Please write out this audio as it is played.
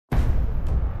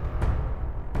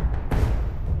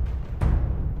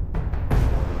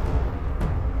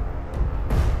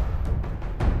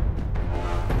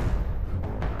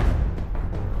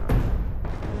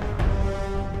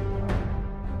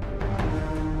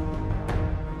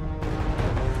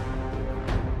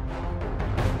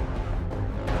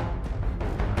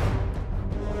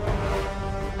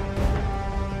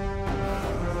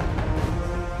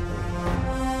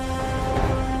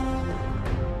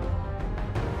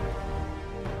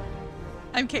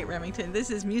I'm Kate Remington. This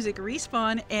is Music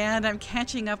Respawn, and I'm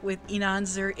catching up with Inan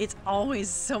Zur. It's always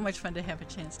so much fun to have a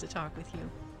chance to talk with you.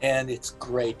 And it's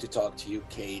great to talk to you,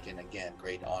 Kate. And again,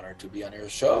 great honor to be on your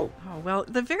show. Oh, well,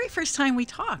 the very first time we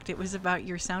talked, it was about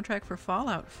your soundtrack for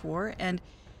Fallout 4. And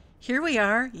here we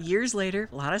are, years later,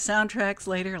 a lot of soundtracks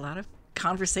later, a lot of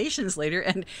conversations later,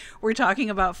 and we're talking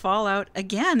about Fallout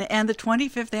again and the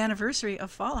 25th anniversary of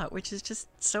Fallout, which is just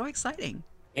so exciting.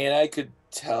 And I could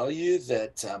tell you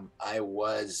that I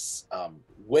was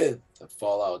with the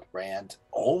Fallout brand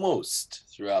almost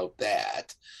throughout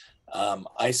that.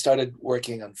 I started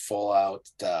working on Fallout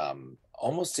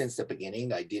almost since the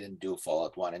beginning. I didn't do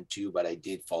Fallout 1 and 2, but I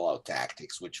did Fallout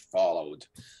Tactics, which followed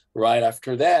right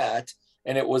after that.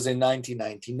 And it was in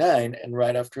 1999. And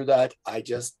right after that, I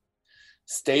just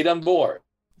stayed on board.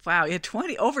 Wow, yeah,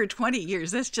 over 20 years.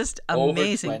 That's just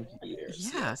amazing. Over 20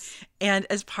 years. Yeah. Yes. And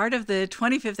as part of the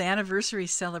 25th anniversary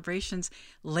celebrations,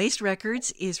 Laced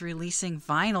Records is releasing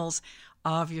vinyls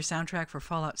of your soundtrack for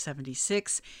Fallout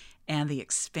 76 and the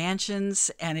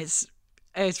expansions, and it's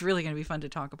really going to be fun to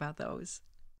talk about those.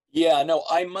 Yeah, no,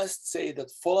 I must say that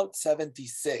Fallout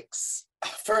 76,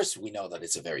 first, we know that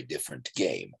it's a very different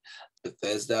game.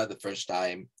 Bethesda, the first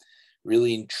time,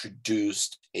 really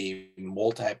introduced a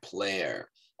multiplayer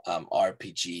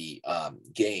RPG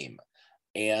game,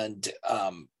 and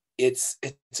it's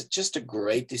just a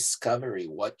great discovery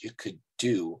what you could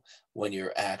do when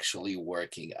you're actually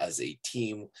working as a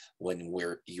team, when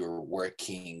you're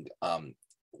working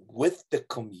with the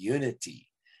community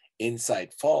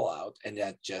inside Fallout and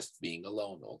not just being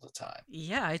alone all the time.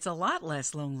 Yeah, it's a lot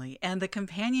less lonely, and the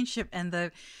companionship and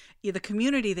the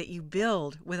community that you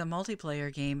build with a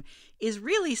multiplayer game is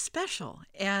really special.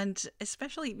 And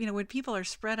especially, when people are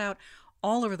spread out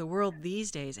all over the world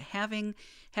these days, having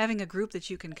a group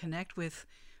that you can connect with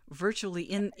virtually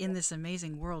in this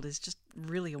amazing world is just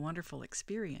really a wonderful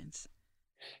experience.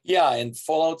 Yeah, and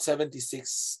Fallout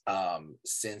 76,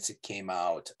 since it came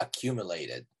out,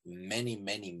 accumulated many,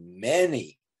 many,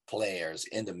 many players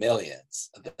in the millions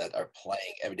that are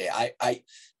playing every day.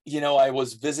 I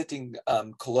was visiting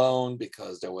Cologne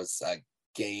because there was a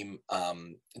game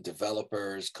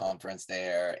developers conference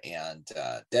there, and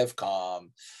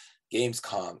DevCom,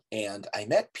 Gamescom, and I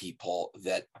met people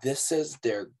that this is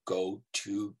their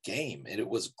go-to game, and it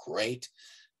was great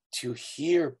to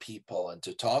hear people and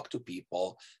to talk to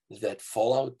people that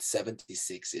Fallout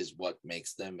 76 is what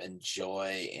makes them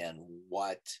enjoy and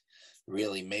what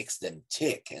really makes them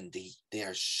tick. And they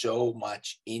are so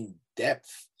much in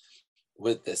depth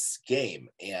with this game.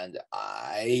 And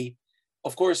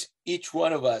of course, each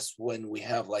one of us, when we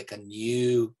have like a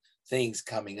new things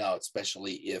coming out,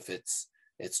 especially if it's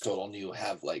total new,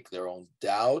 have like their own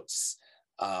doubts.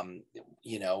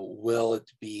 Will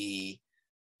it be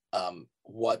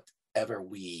whatever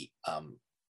we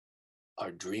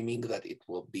are dreaming that it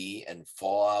will be? And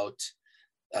Fallout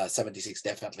 76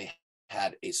 definitely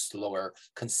had a slower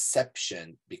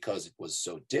conception because it was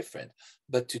so different.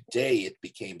 But today it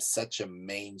became such a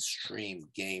mainstream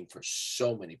game for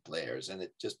so many players, and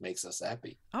it just makes us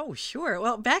happy. Oh, sure.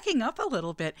 Well, backing up a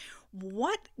little bit,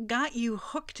 what got you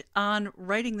hooked on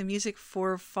writing the music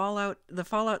for the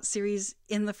Fallout series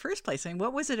in the first place? I mean,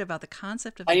 what was it about the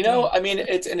concept of the I know. game? I mean,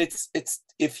 it's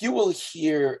if you will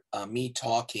hear me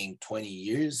talking 20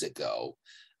 years ago,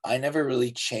 I never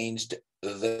really changed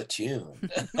the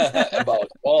tune about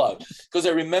Fallout, because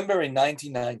I remember in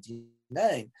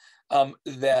 1999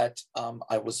 that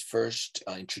I was first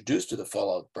introduced to the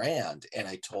Fallout brand, and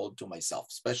I told to myself,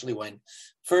 especially when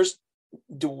first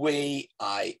the way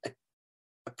I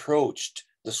approached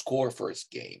the score for his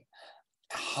game,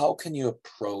 how can you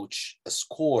approach a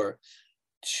score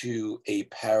to a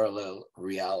parallel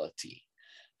reality?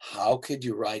 How could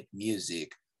you write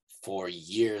music for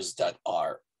years that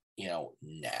are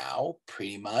now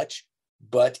pretty much,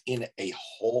 but in a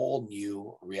whole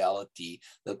new reality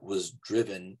that was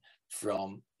driven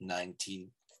from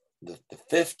the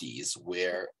 50s,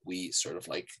 where we sort of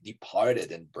like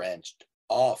departed and branched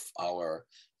off our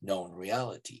known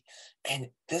reality. And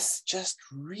this just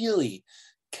really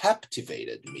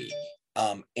captivated me.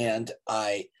 And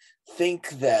I think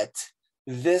that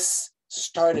this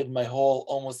started my whole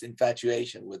almost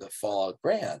infatuation with the Fallout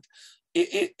brand.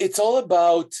 It's all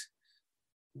about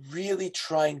really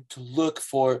trying to look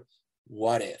for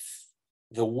what if.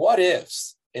 The what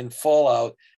ifs in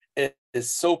Fallout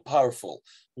is so powerful.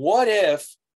 What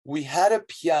if we had a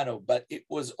piano, but it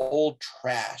was all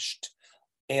trashed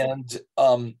and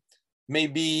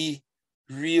maybe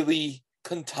really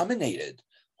contaminated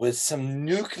with some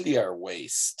nuclear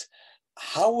waste?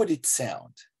 How would it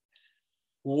sound?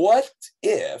 What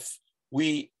if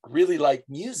we really like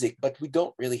music, but we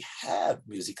don't really have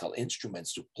musical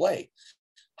instruments to play.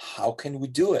 How can we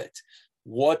do it?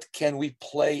 What can we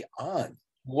play on?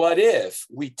 What if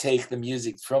we take the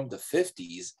music from the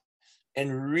 50s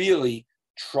and really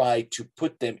try to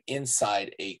put them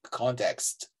inside a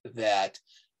context that,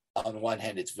 on one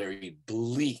hand, it's very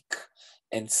bleak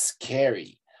and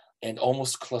scary and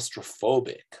almost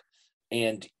claustrophobic,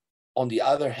 and on the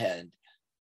other hand,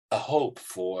 a hope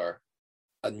for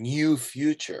a new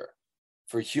future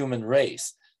for human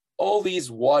race. All these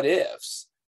what ifs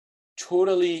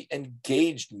totally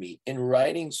engaged me in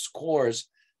writing scores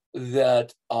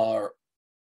that are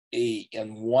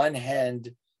on one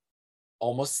hand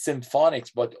almost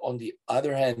symphonics, but on the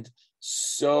other hand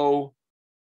so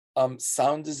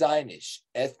sound designish,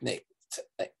 ethnic,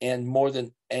 and more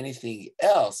than anything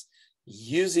else,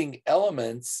 using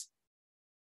elements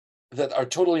that are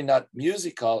totally not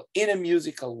musical in a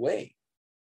musical way.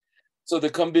 So the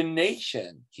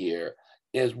combination here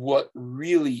is what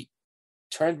really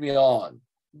turned me on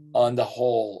the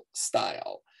whole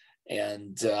style.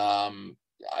 And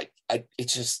it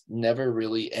just never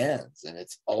really ends, and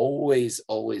it's always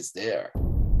there.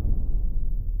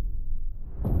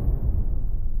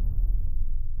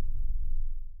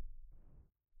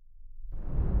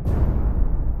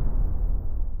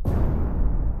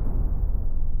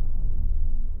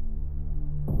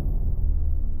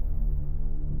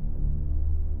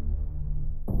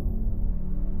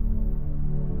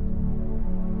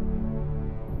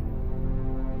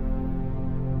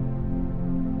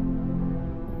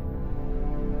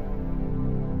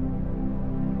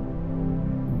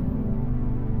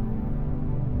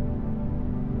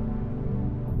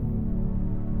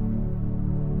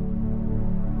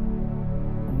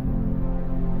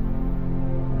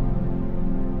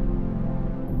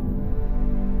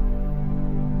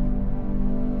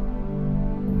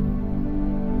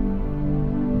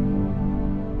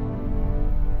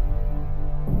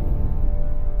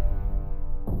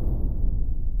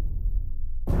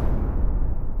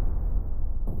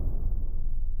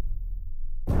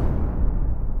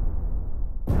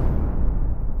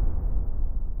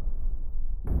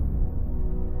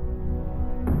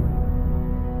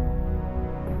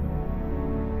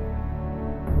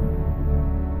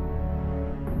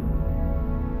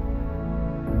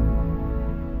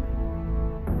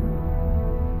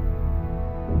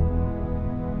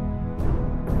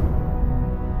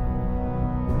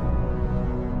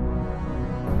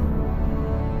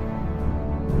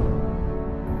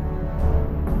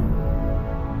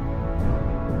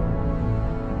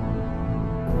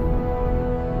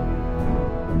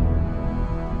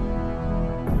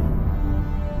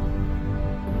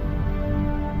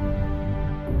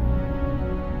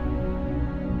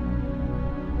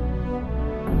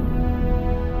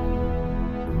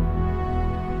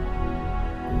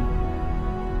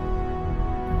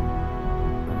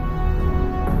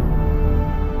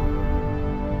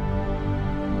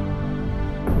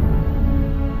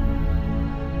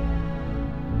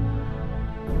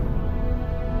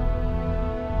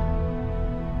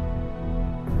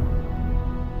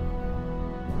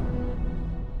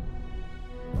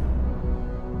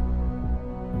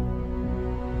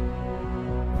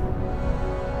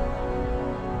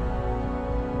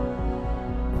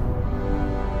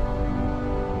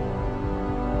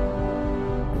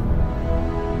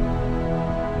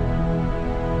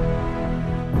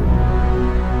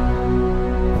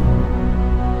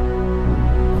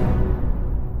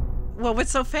 Well,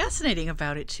 what's so fascinating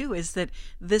about it, too, is that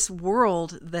this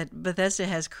world that Bethesda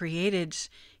has created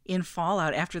in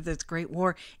Fallout after this Great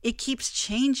War, it keeps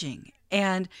changing.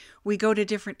 And we go to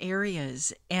different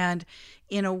areas. And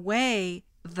in a way,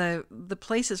 the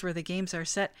places where the games are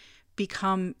set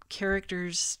become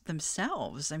characters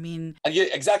themselves. I mean, yeah,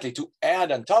 exactly. To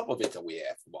add on top of it, we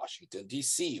have Washington,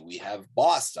 D.C., we have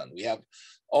Boston, we have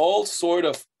all sort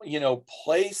of,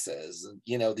 places,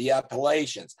 the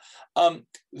Appalachians,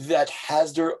 that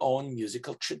has their own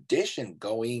musical tradition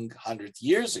going 100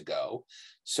 years ago.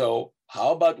 So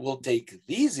how about we'll take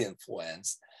these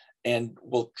influence and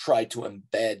we'll try to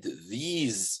embed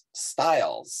these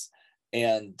styles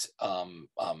and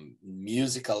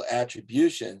musical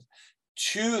attributions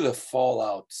to the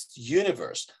Fallout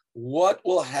universe. What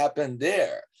will happen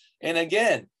there? And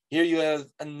again, here you have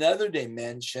another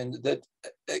dimension that,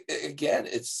 again,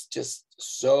 it's just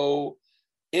so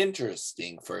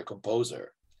interesting for a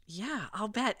composer. Yeah, I'll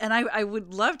bet. And I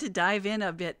would love to dive in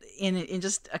a bit in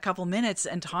just a couple minutes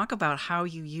and talk about how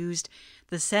you used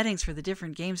the settings for the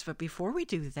different games. But before we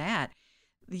do that,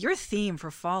 your theme for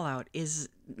Fallout is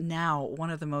now one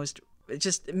of the most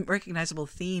just recognizable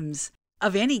themes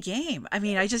of any game. I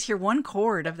mean, I just hear one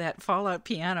chord of that Fallout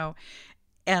piano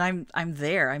and I'm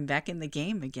there. I'm back in the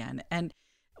game again. And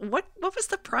what was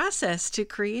the process to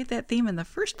create that theme in the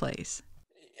first place?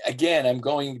 Again, I'm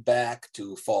going back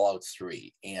to Fallout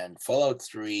 3. And Fallout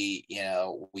 3,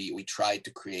 we tried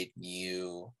to create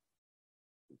new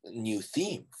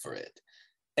theme for it.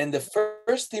 And the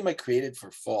first theme I created for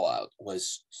Fallout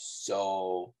was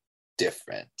so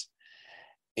different.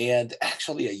 And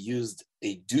actually, I used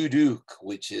a duduk,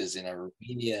 which is an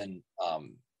Armenian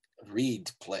reed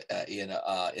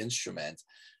instrument,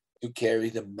 to carry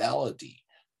the melody.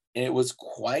 And it was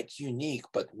quite unique,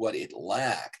 but what it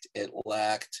lacked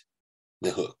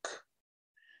the hook.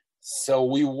 So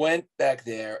we went back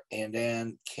there, and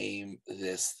then came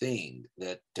this thing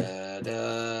that da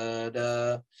da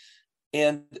da.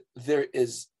 And there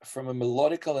is, from a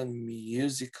melodical and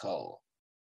musical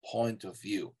point of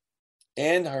view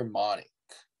and harmonic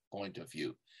point of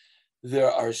view,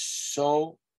 there are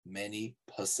so many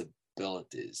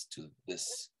possibilities to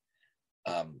this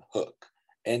hook.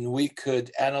 And we could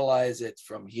analyze it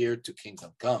from here to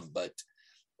Kingdom Come, but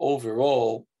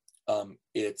overall,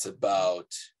 it's about,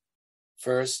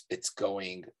 first, it's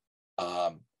going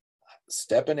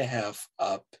step and a half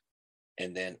up,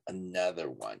 and then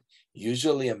another one.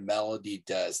 Usually a melody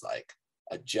does like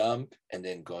a jump and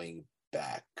then going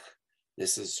back.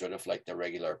 This is sort of like the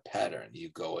regular pattern. You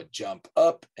go a jump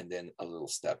up and then a little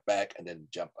step back and then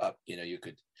jump up. You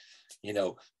could,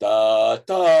 da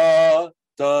da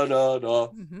da da da da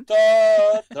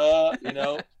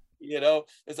da.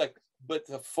 It's like, but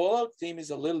the Fallout theme is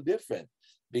a little different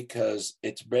because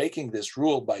it's breaking this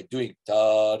rule by doing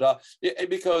da da.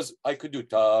 Because I could do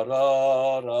da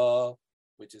da da,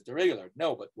 which is the regular.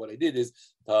 No, but what I did is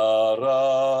da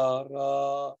da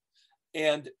da,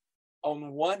 and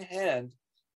on one hand,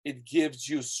 it gives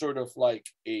you sort of like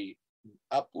a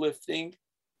uplifting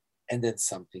and then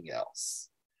something else.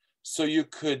 So you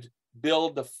could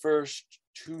build the first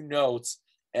two notes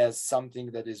as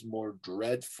something that is more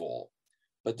dreadful,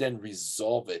 but then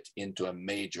resolve it into a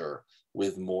major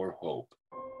with more hope.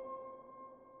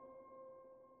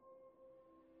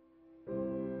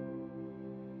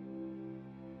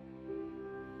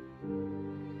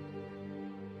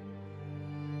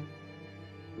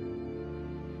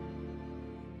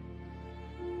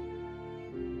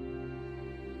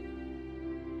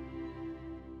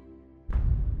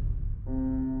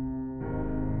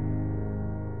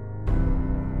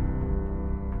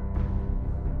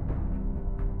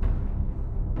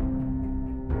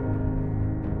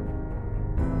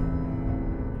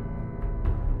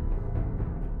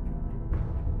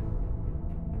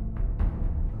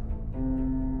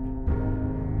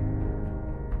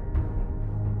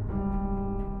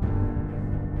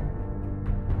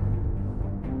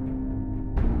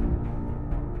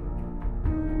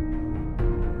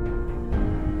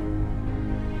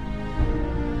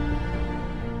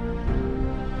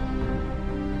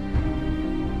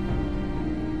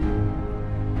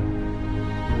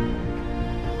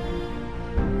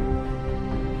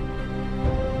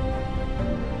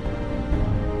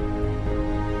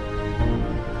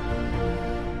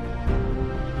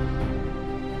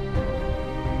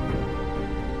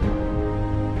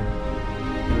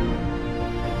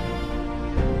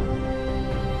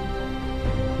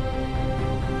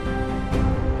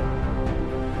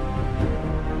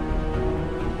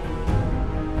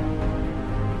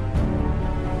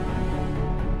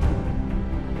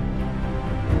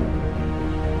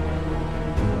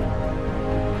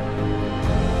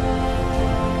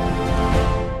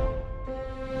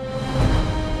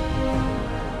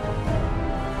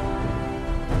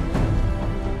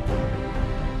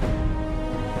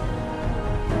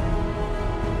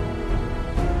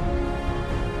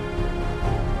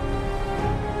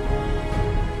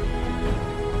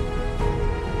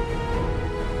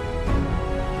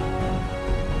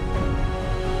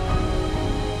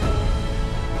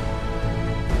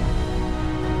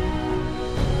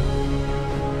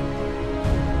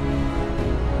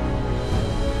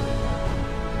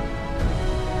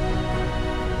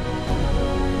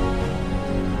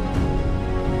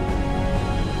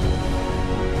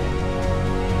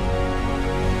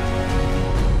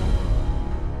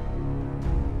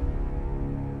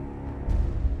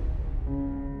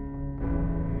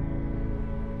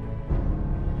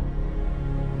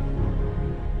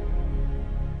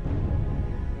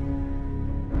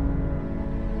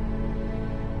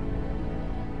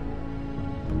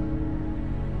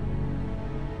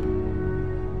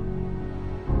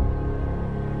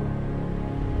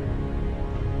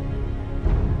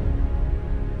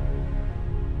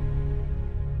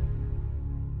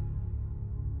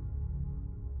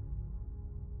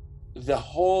 the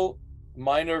whole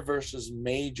minor versus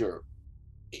major,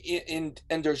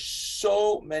 and there's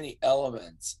so many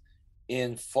elements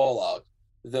in Fallout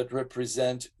that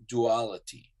represent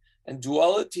duality. And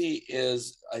duality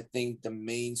is, I think, the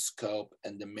main scope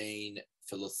and the main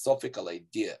philosophical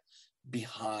idea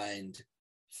behind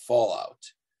Fallout.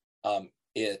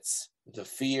 It's the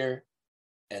fear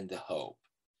and the hope.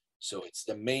 So it's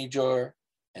the major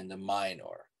and the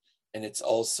minor. And it's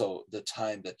also the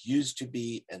time that used to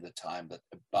be and the time that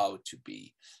about to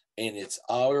be. And it's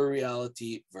our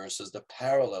reality versus the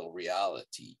parallel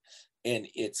reality. And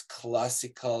it's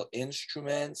classical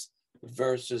instruments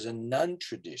versus a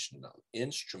non-traditional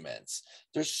instruments.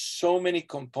 There's so many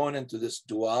components to this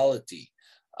duality.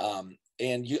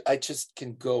 And I just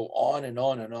can go on and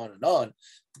on and on and on,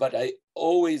 but I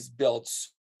always built.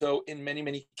 So in many,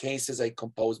 many cases, I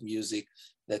compose music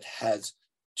that has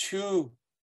two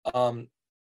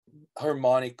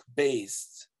harmonic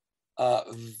bass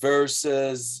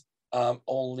versus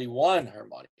only one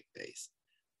harmonic bass.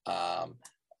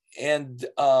 And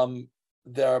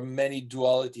there are many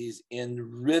dualities in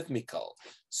rhythmical.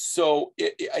 So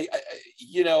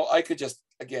I could just,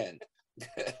 again,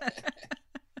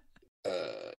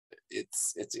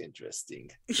 it's interesting.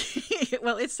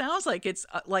 Well, it sounds like it's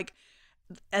like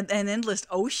an endless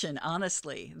ocean,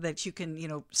 honestly, that you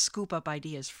can, scoop up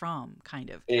ideas from, kind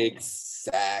of.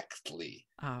 Exactly.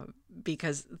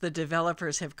 Because the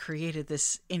developers have created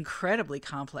this incredibly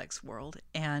complex world.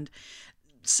 And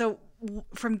so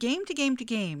from game to game to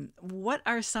game, what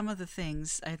are some of the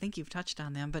things, I think you've touched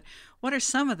on them, but what are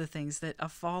some of the things that a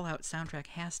Fallout soundtrack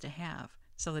has to have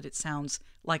so that it sounds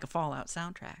like a Fallout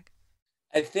soundtrack?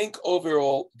 I think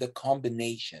overall, the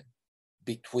combination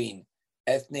between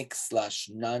ethnic /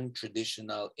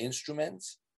 non-traditional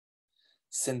instruments,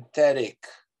 synthetic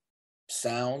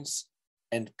sounds,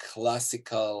 and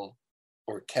classical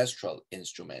orchestral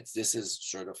instruments. This is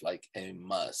sort of like a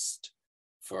must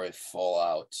for a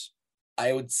Fallout.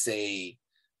 I would say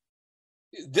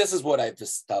this is what I've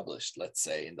established, let's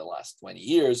say, in the last 20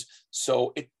 years.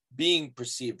 So it being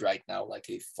perceived right now like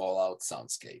a Fallout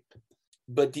soundscape.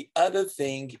 But the other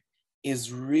thing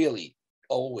is really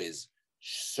always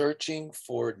searching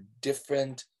for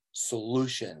different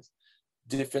solution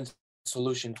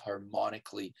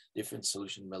harmonically, different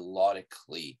solution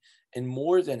melodically, and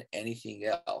more than anything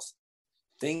else,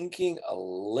 thinking a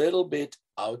little bit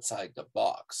outside the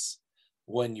box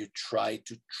when you try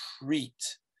to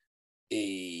treat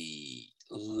a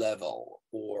level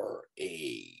or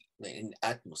an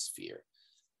atmosphere.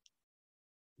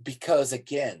 Because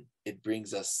again, it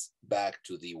brings us back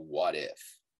to the what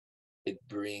if. It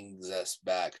brings us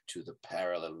back to the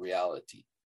parallel reality.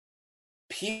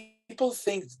 People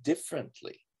think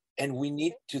differently, and we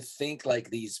need to think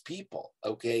like these people,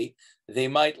 okay? They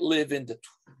might live in the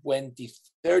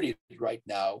 2030s right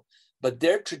now, but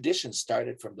their tradition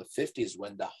started from the 50s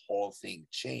when the whole thing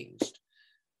changed.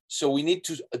 So we need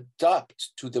to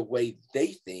adapt to the way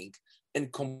they think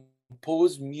and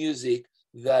compose music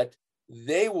that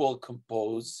they will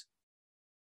compose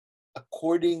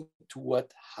according to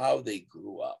how they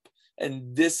grew up.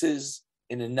 And this is,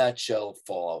 in a nutshell,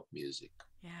 Fallout music.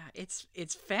 Yeah,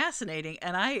 it's fascinating,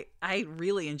 and I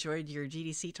really enjoyed your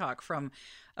GDC talk from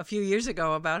a few years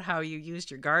ago about how you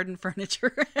used your garden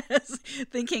furniture as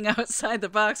thinking outside the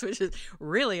box, which is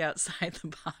really outside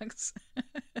the box.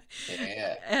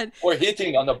 Yeah, or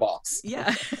hitting on the box.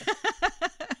 Yeah.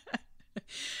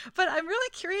 But I'm really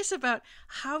curious about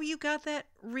how you got that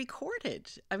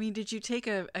recorded. I mean, did you take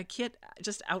a kit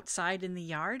just outside in the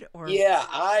yard, or? Yeah,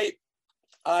 I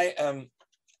am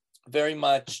very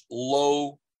much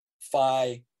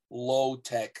low-fi,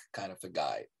 low-tech kind of a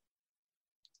guy.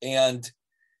 And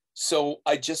so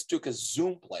I just took a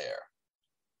Zoom player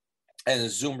and a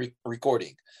Zoom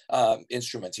recording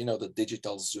instruments, the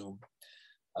digital Zoom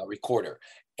recorder.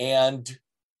 And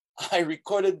I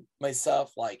recorded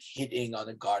myself like hitting on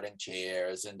the garden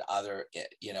chairs and other,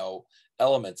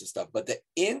 elements and stuff. But the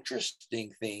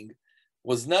interesting thing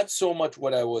was not so much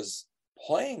what I was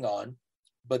playing on,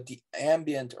 but the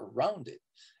ambient around it.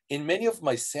 In many of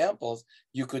my samples,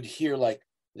 you could hear like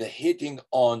the hitting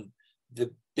on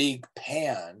the big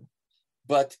pan,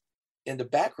 but in the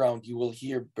background, you will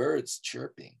hear birds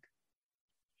chirping.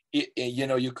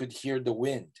 You could hear the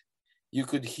wind. You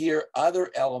could hear other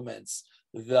elements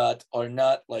that are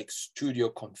not like studio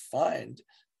confined.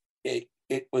 It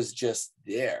was just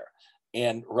there.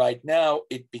 And right now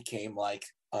it became like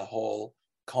a whole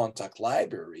Kontakt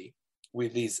library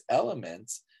with these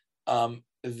elements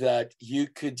that you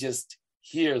could just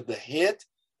hear the hit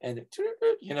and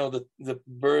the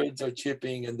birds are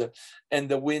chirping, and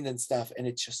the wind and stuff, and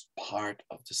it's just part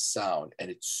of the sound, and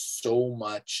it's so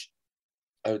much,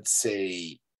 I would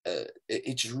say,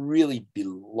 it really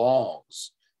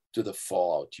belongs to the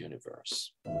Fallout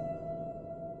universe.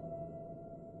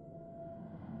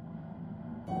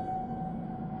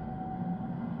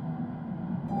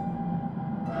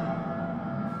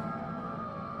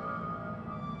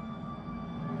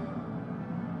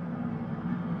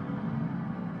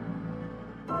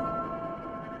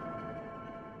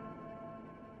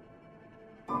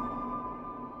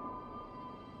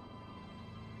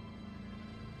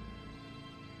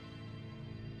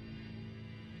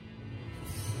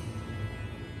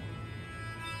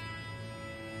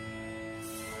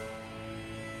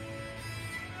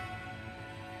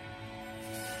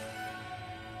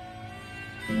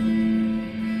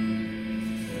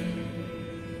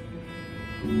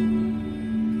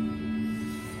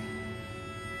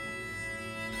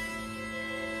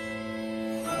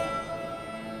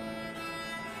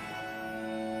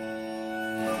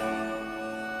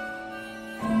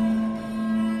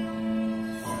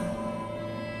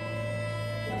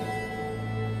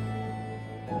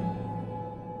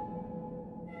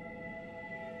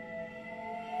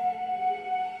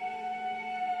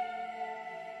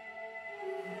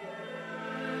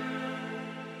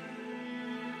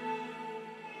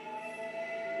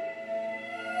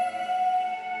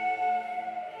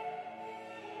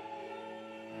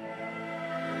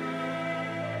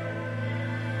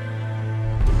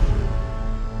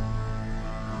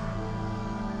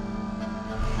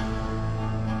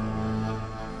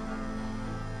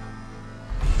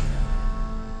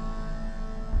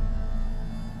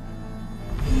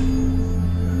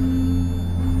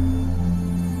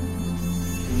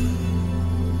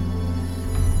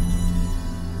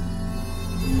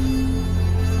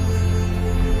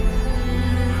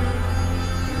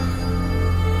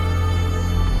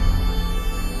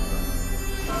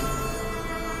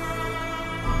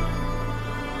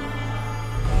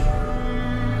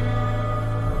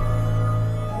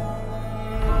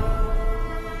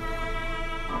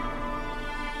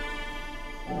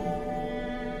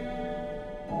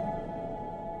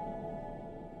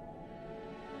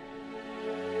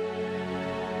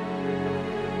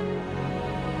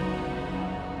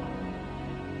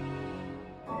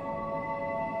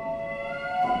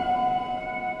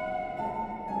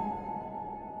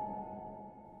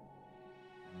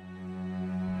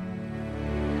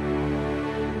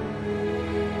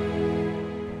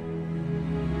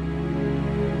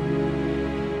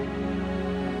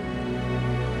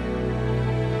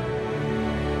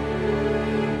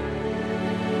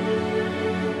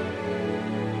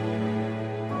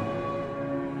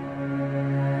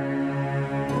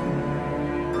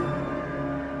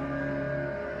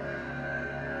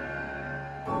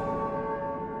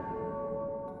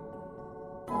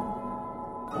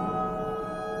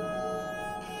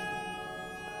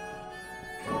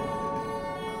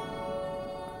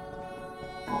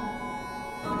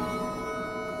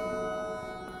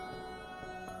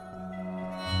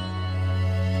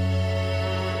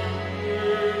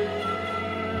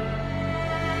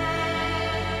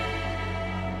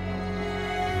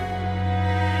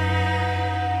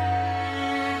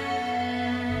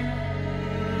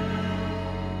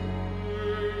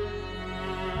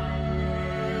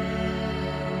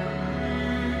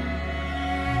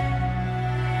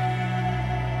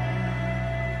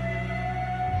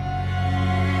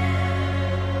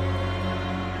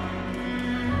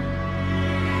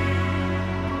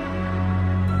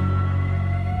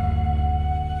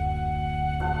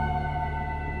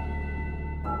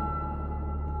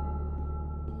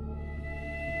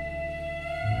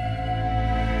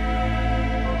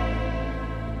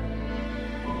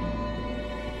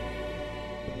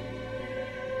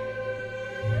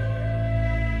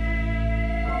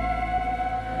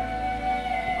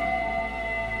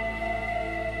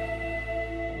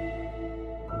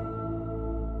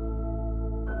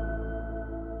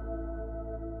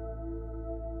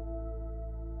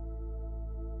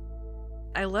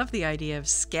 I love the idea of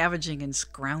scavenging and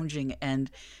scrounging and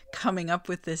coming up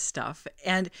with this stuff.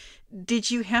 And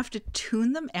did you have to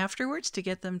tune them afterwards to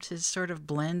get them to sort of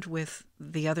blend with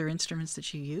the other instruments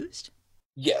that you used?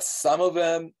 Yes, some of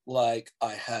them, like,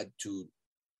 I had to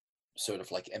sort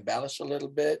of like embellish a little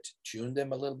bit, tune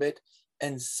them a little bit,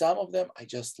 and some of them I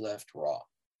just left raw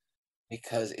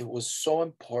because it was so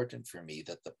important for me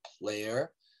that the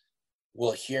player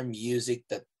will hear music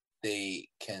that they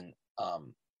can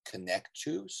connect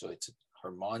to. So it's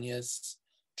harmonious,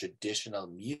 traditional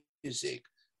music,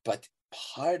 but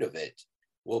part of it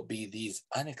will be these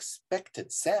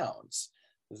unexpected sounds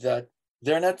that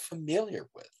they're not familiar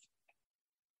with.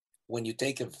 When you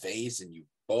take a vase and you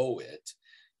bow it,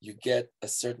 you get a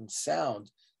certain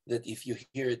sound that if you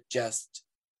hear it just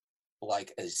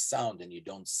like a sound and you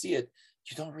don't see it,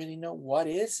 you don't really know what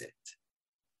is it.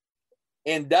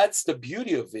 And that's the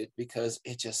beauty of it, because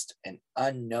it's just an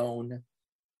unknown,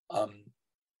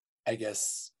 I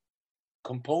guess,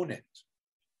 component.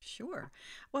 Sure.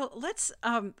 Well, let's.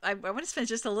 I want to spend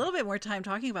just a little bit more time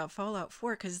talking about Fallout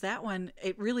 4, because that one,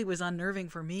 it really was unnerving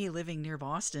for me living near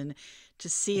Boston to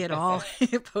see it all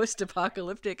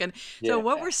post-apocalyptic. And so, Yeah.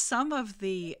 what were some of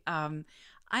the,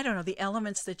 I don't know, the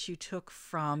elements that you took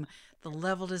from the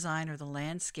level design or the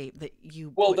landscape that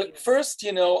you Well, put? the first,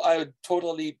 I would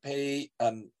totally pay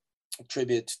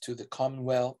tribute to the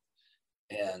Commonwealth,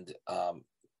 and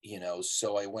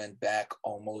so I went back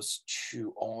almost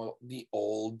to all the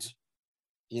old,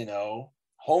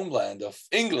 homeland of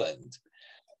England,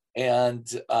 and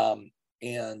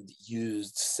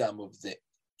used some of the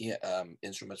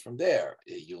instruments from there,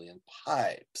 Uilleann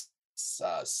pipes,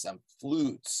 some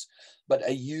flutes, but I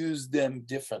used them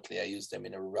differently. I used them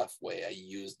in a rough way. I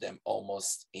used them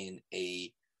almost in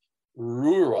a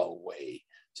rural way,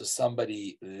 so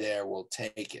somebody there will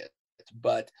take it.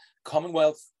 But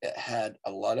Commonwealth had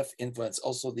a lot of influence.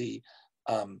 Also, the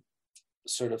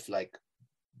sort of like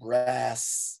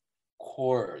brass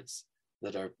chords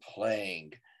that are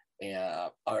playing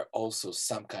are also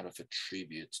some kind of a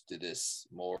tribute to this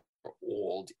more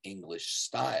old English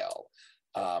style.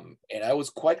 And I was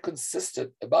quite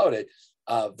consistent about it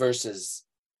versus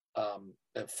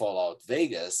Fallout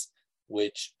Vegas,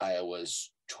 which I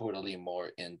was totally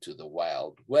more into the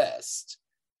Wild West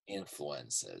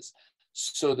influences.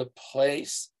 So the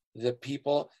place, the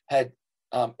people had,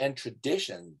 and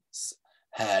traditions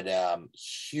had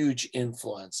huge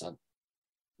influence on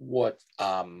what,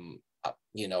 the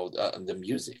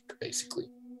music, basically.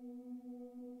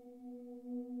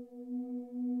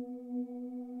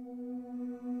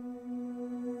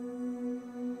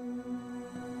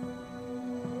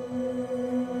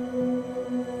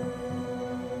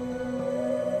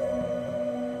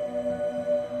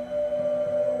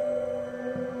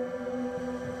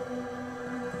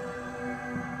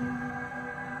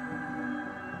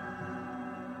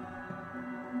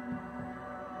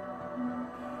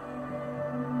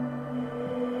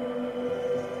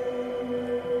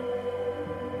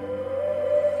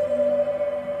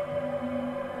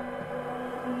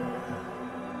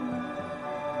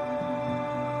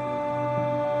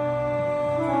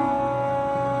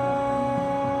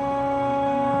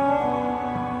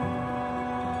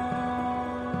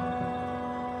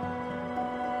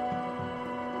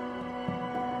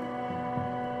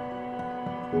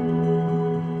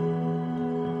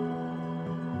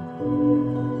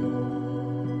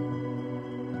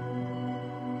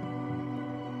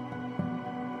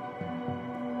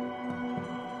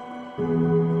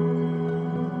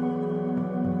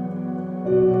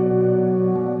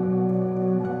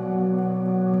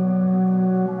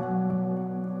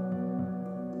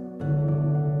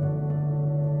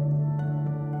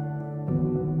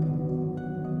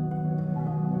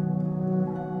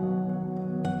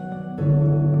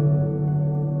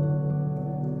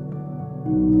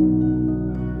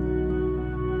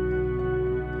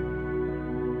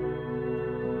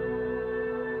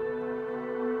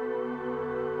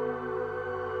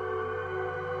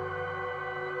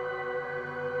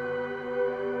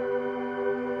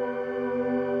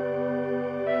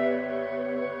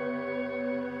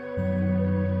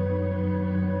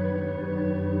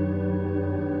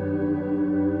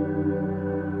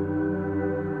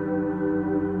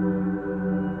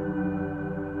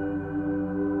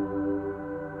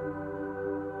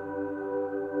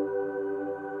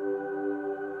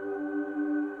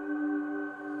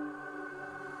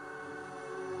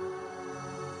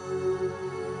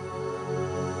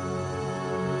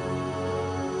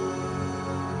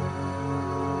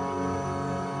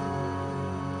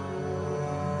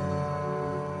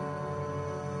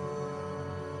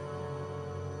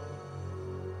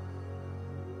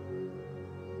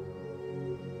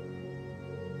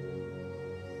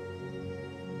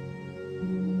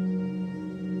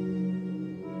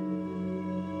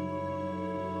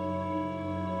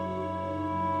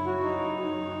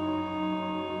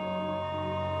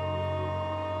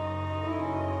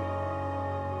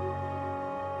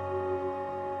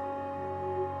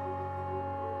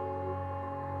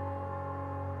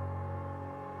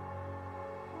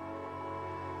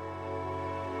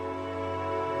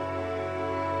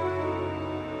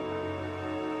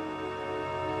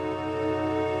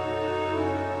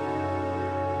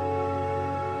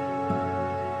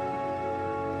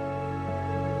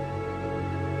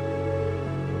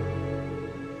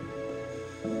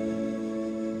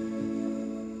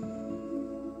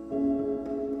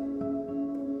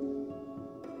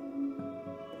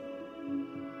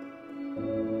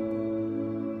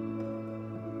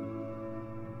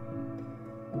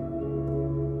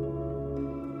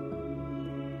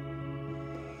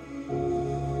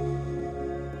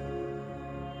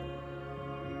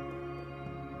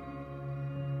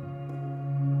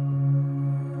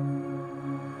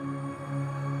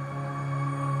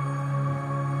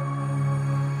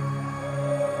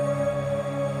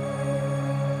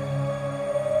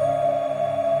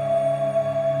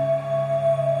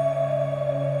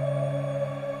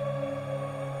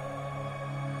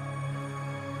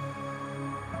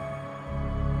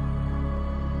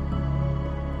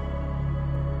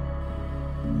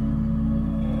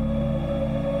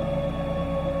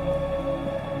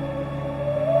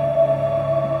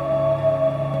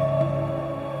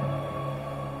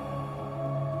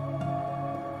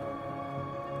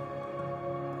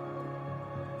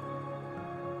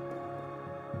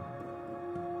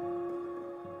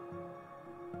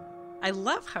 I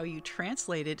love how you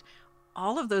translated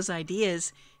all of those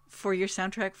ideas for your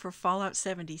soundtrack for Fallout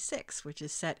 76, which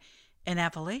is set in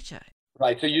Appalachia.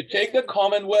 Right. So you take the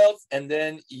Commonwealth and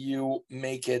then you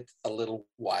make it a little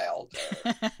wilder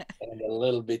and a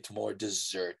little bit more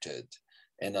deserted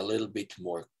and a little bit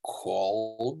more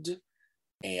cold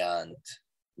and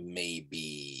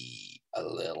maybe a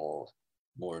little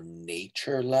more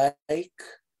nature-like.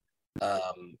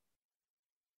 And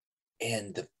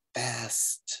the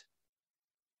vast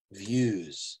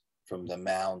views from the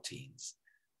mountains,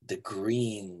 the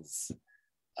greens,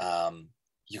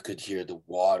 you could hear the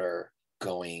water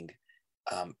going.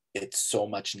 It's so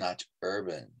much not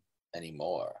urban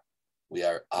anymore. We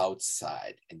are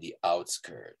outside in the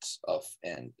outskirts of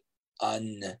an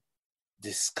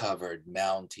undiscovered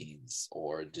mountains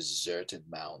or deserted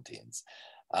mountains.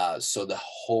 So the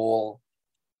whole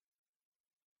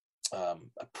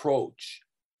approach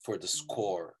for the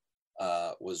score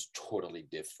was totally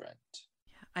different.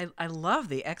 I love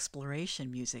the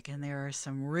exploration music, and there are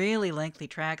some really lengthy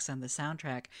tracks on the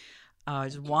soundtrack.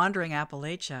 It's Wandering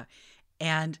Appalachia,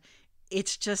 and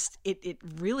it's just it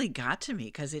really got to me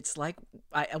because it's like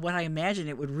what I imagine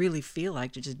it would really feel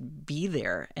like to just be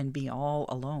there and be all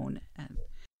alone.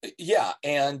 Yeah,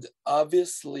 and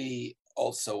obviously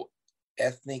also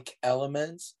ethnic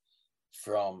elements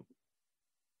from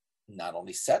not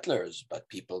only settlers but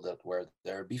people that were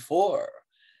there before,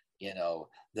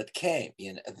 that came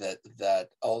in, that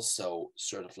also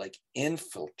sort of like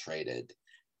infiltrated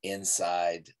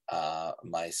inside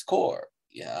my score.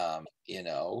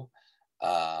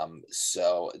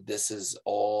 So this is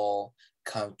all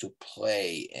come to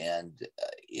play, and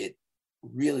it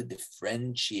really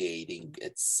differentiating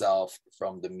itself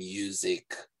from the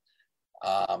music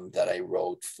that I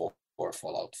wrote for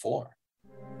Fallout 4.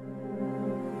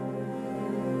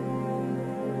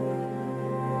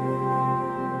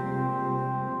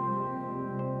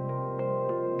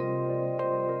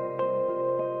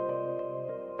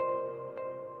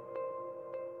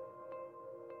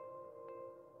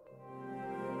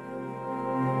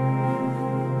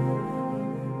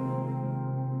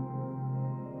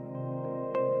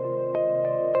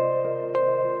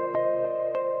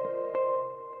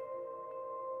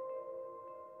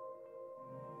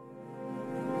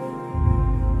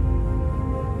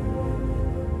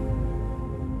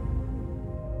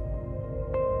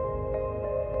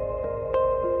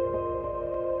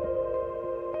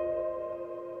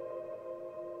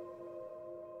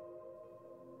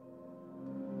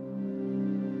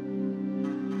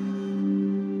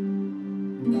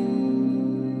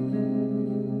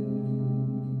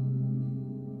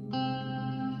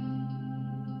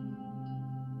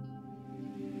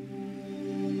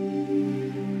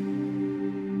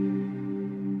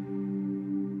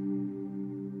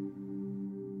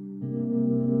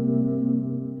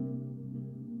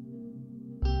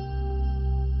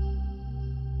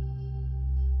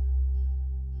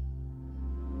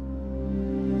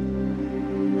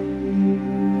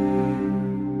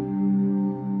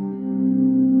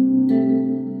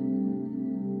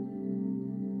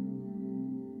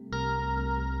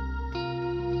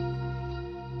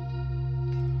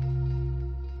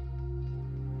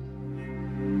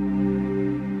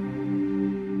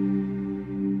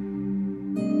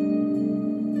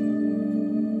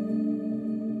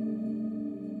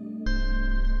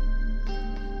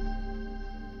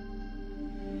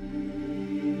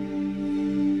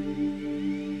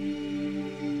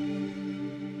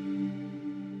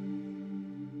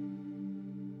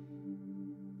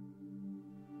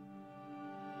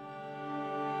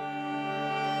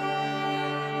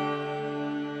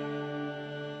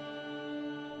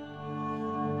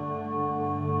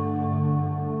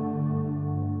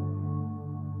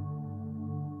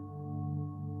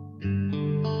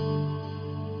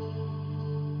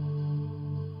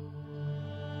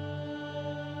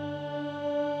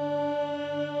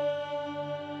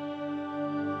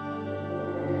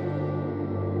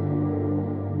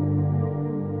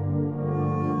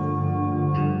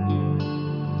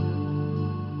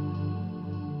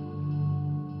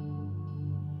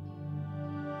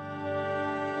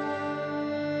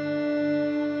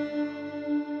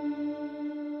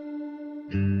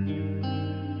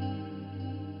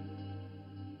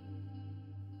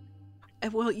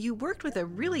 Well, you worked with a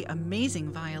really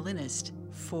amazing violinist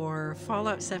for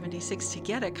Fallout 76 to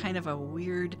get a kind of a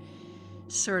weird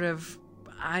sort of,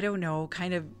 I don't know,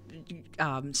 kind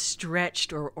of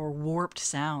stretched or warped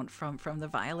sound from the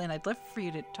violin. I'd love for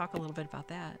you to talk a little bit about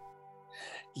that.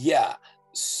 Yeah.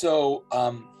 So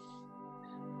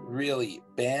really,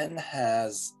 Ben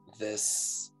has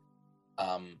this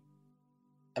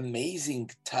amazing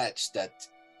touch that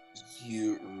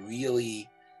you really,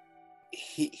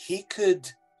 he could,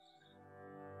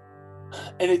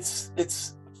 and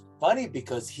it's funny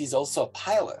because he's also a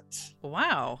pilot.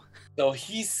 Wow. So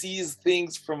he sees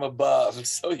things from above,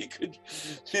 so he could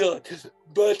feel it.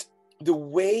 But the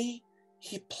way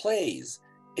he plays,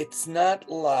 it's not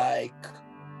like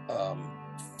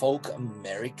folk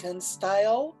American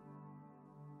style,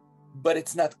 but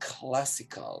it's not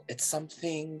classical. It's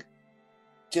something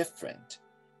different.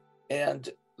 And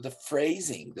the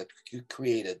phrasing that you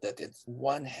created, that it's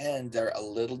one hand, they're a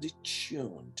little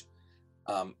detuned,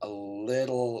 a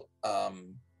little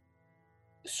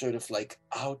sort of like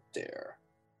out there,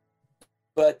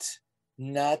 but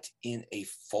not in a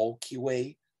folky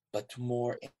way, but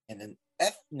more in an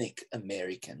ethnic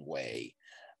American way.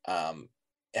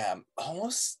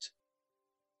 Almost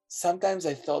sometimes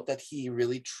I thought that he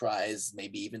really tries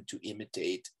maybe even to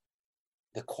imitate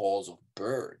the calls of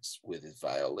birds with his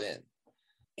violin.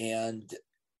 And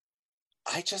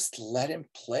I just let him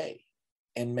play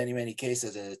in many, many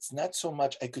cases. And it's not so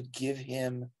much I could give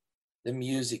him the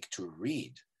music to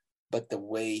read, but the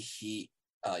way he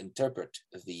interpret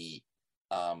the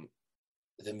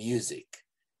music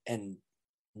and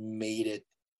made it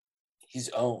his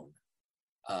own,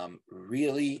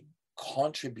 really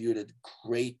contributed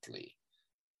greatly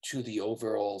to the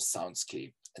overall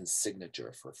soundscape and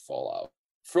signature for Fallout.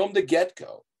 From the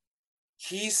get-go,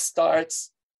 he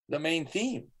starts the main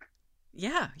theme.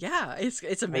 Yeah,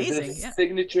 it's amazing. With his Yeah.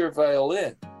 signature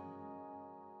violin.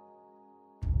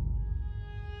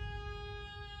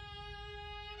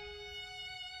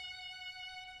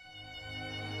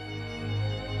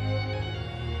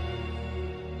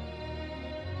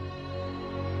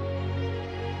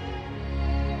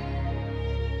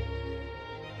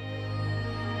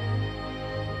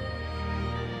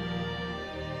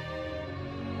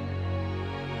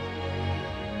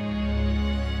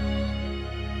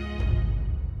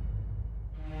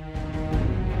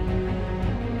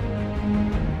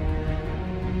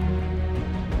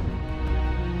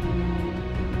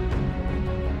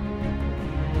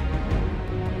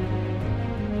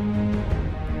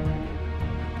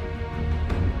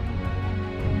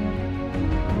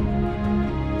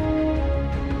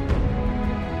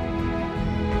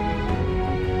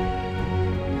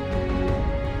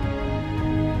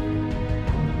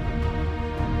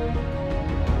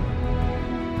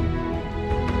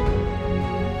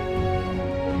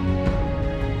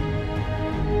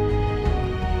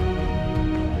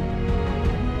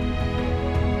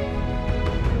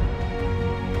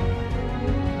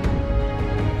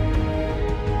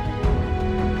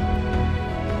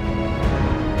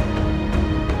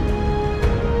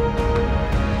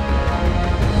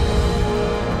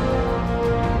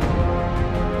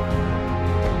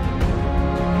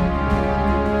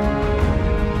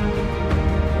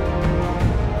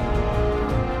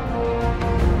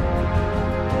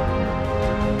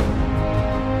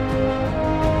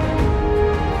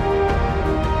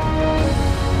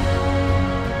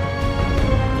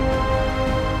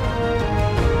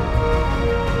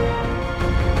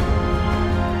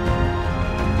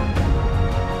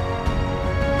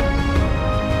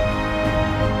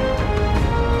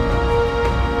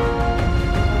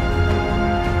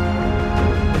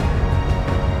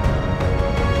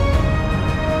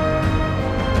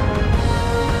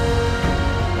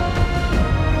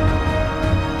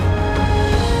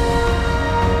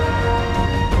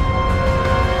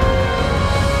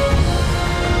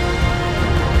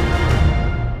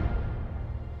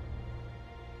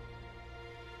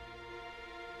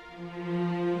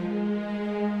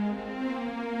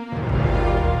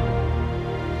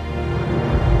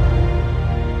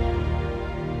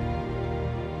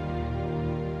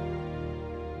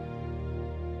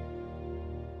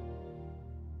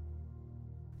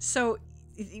 So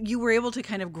you were able to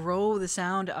kind of grow the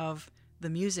sound of the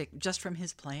music just from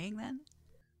his playing then?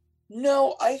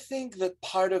 No, I think that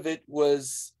part of it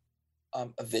was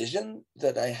a vision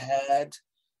that I had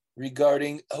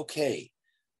regarding, okay,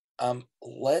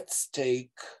 let's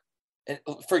take,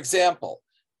 for example,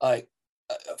 like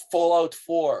Fallout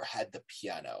 4 had the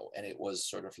piano and it was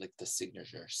sort of like the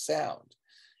signature sound.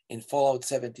 In Fallout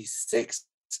 76,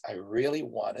 I really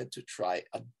wanted to try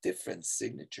a different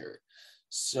signature.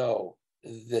 So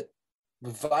the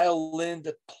violin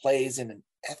that plays in an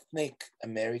ethnic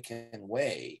American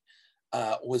way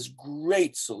was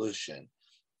great solution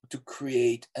to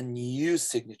create a new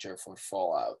signature for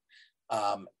Fallout.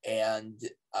 I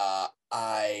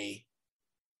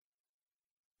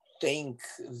think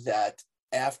that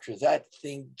after that,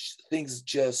 things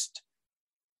just,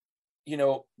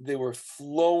 they were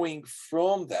flowing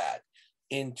from that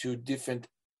into different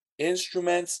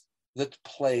instruments that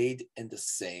played in the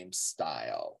same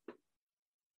style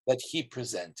that he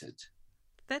presented.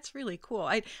 That's really cool.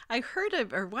 I heard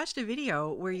or watched a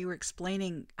video where you were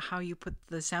explaining how you put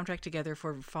the soundtrack together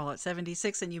for Fallout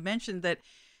 76, and you mentioned that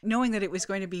knowing that it was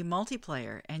going to be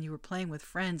multiplayer and you were playing with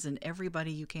friends and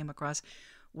everybody you came across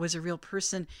was a real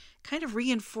person kind of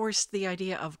reinforced the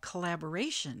idea of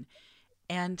collaboration.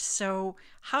 And so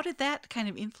how did that kind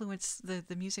of influence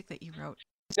the music that you wrote?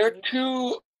 There are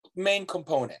two main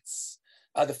components.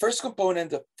 The first component,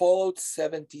 the Fallout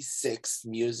 76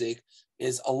 music,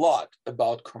 is a lot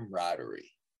about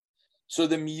camaraderie. So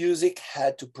the music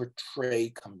had to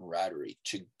portray camaraderie,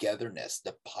 togetherness,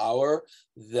 the power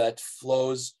that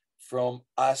flows from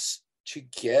us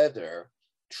together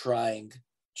trying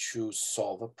to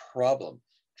solve a problem,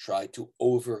 try to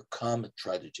overcome a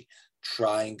tragedy,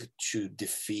 trying to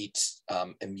defeat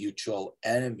a mutual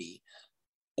enemy,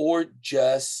 or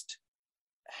just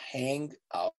hang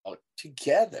out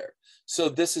together. So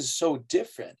this is so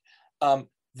different.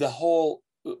 The whole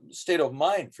state of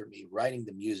mind for me writing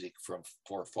the music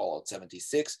for Fallout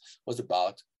 76 was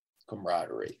about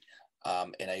camaraderie.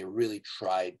 And I really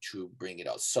tried to bring it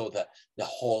out. So the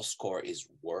whole score is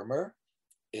warmer,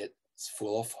 it's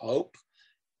full of hope,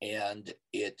 and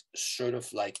it sort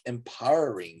of like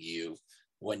empowering you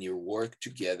when you work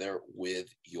together with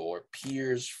your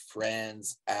peers,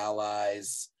 friends,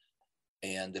 allies,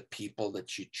 and the people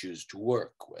that you choose to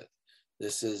work with.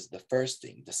 This is the first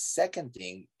thing. The second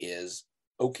thing is,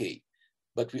 okay,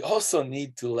 but we also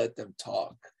need to let them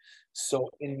talk. So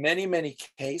in many, many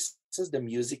cases, the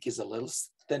music is a little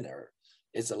thinner,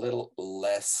 it's a little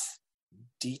less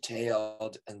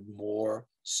detailed and more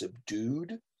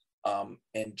subdued,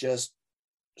 and just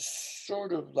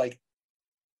sort of like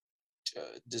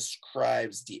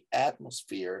describes the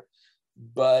atmosphere,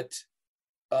 but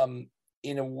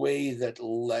in a way that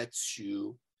lets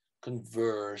you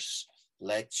converse,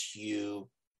 lets you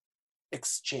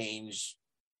exchange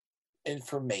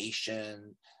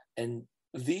information. And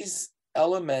these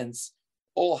elements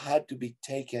all had to be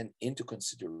taken into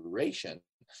consideration,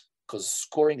 because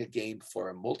scoring a game for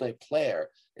a multiplayer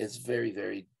is very,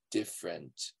 very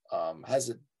different,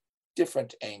 has a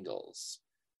different angles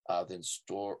than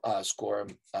score a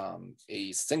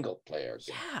single player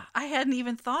game. Yeah, I hadn't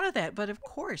even thought of that, but of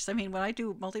course, I mean, when I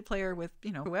do multiplayer with,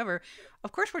 whoever,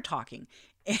 of course we're talking.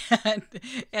 And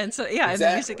and so yeah, and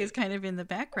the music is Exactly. kind of in the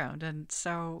background, and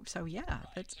so yeah,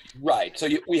 that's Right. So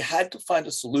we had to find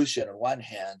a solution on one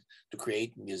hand to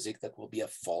create music that will be a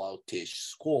Fallout-ish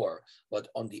score, but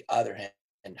on the other hand,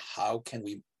 and how can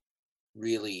we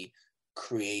really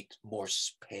create more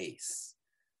space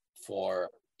for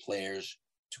players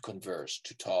to converse,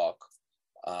 to talk,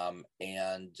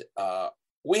 and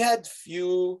we had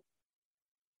few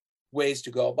ways to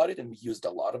go about it, and we used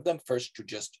a lot of them. First, to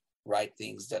just write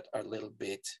things that are a little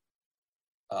bit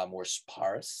more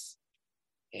sparse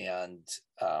and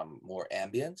more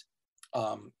ambient.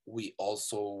 We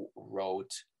also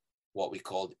wrote what we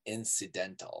called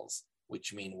incidentals,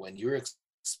 which mean when you're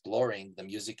exploring, the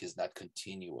music is not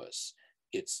continuous.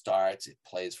 It starts, it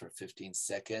plays for 15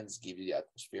 seconds, give you the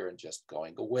atmosphere, and just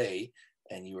going away.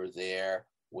 And you're there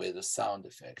with the sound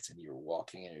effects, and you're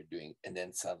walking and you're doing, and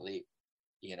then suddenly,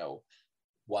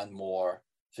 one more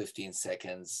 15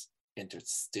 seconds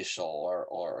interstitial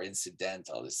or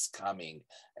incidental is coming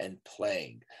and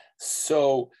playing.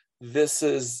 So this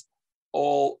is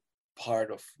all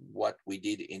part of what we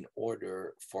did in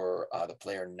order for the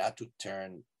player not to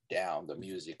turn down the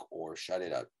music or shut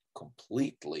it out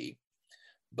completely,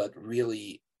 but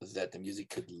really that the music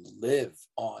could live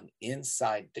on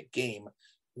inside the game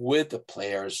with the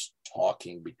players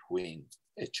talking between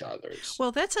each other's.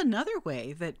 well, that's another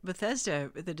way that Bethesda,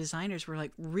 the designers, were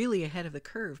like really ahead of the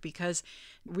curve, because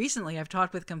recently I've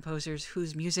talked with composers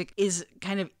whose music is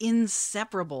kind of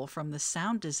inseparable from the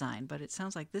sound design, but it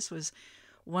sounds like this was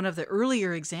one of the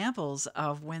earlier examples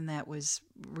of when that was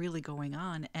really going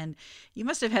on. And you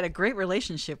must have had a great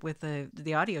relationship with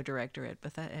the audio director at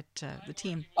the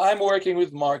team. I'm working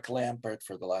with Mark Lampert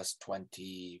for the last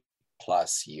 20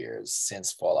 plus years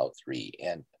since Fallout 3,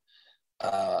 and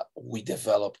we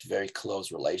developed very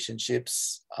close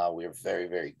relationships. We're very,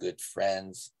 very good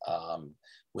friends.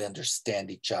 We understand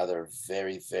each other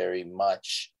very, very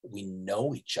much. We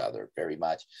know each other very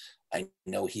much. I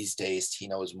know his taste. He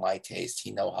knows my taste.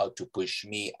 He knows how to push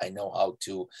me. I know how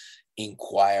to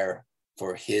inquire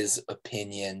for his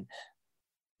opinion.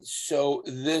 So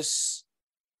this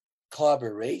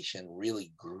collaboration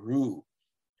really grew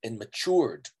and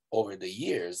matured over the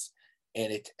years,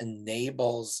 and it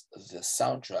enables the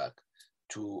soundtrack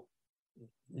to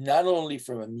not only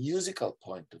from a musical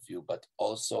point of view, but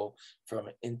also from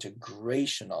an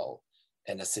integrational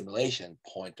and assimilation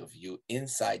point of view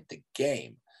inside the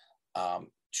game,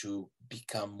 to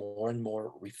become more and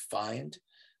more refined,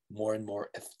 more and more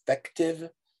effective,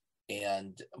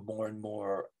 and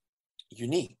more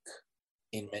unique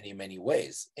in many, many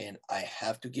ways. And I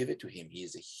have to give it to him. He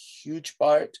is a huge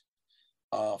part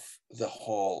of the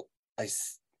whole, I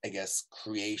guess,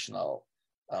 creational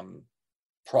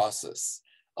process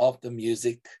of the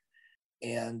music.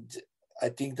 And I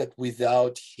think that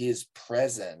without his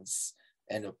presence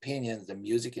and opinions, the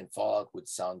music in Fallout would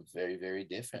sound very, very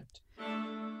different.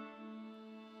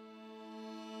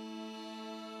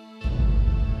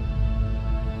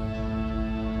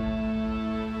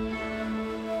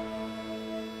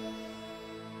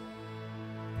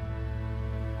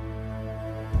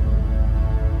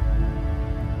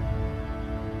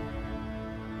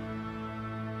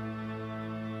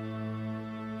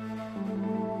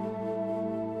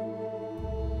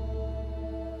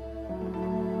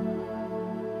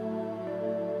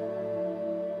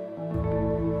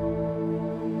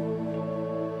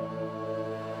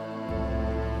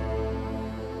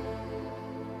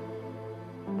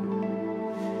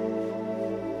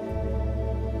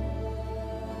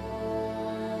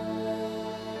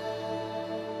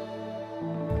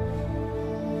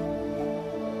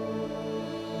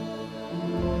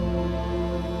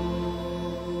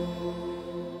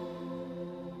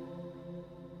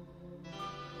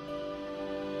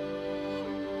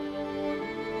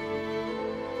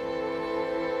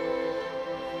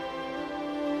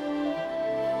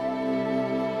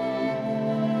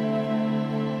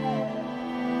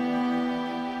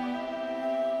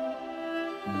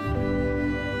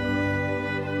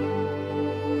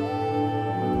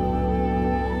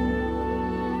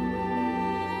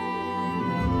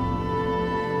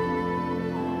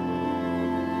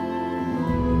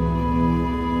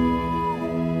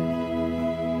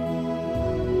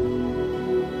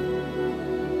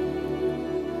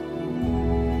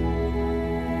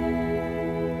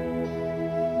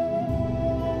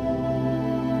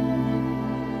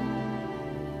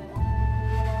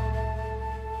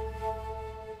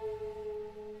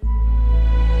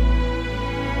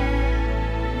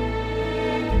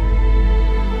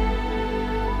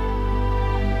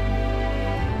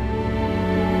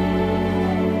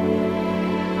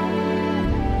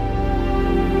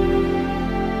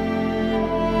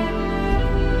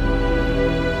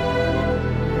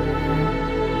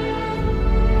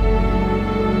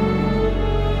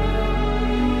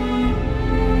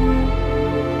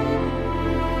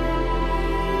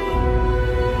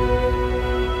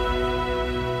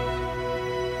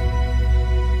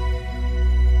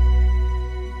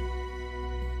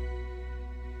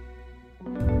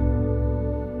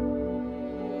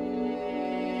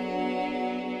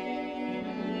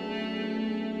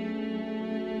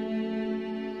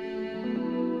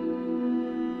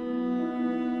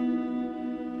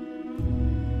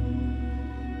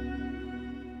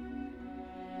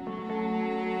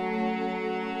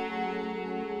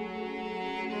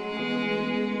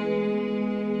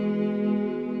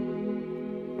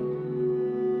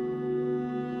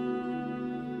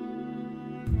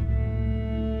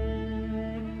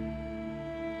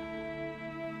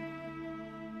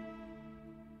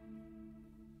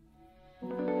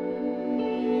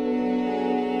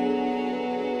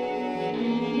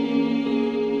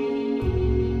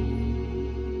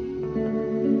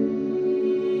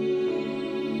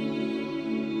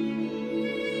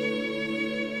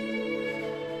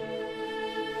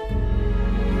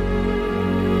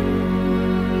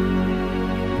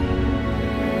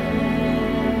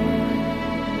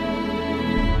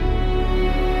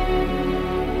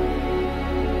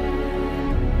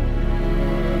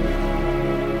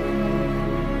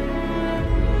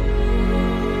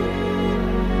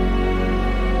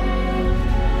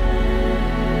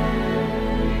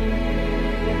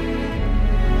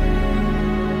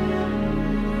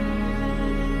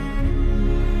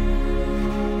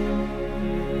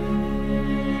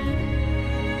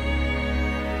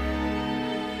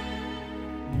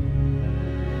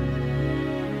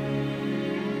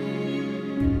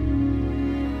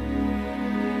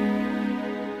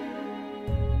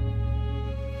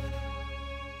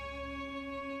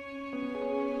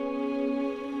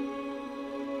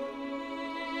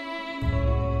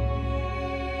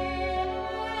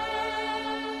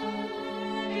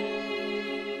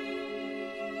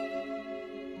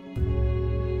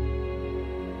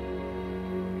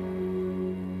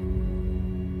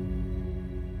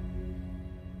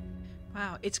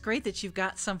 it's great that you've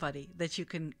got somebody that you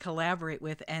can collaborate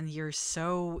with, and you're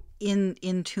so in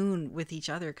tune with each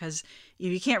other, because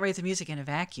you can't write the music in a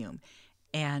vacuum.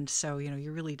 And so,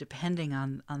 you're really depending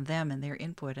on them and their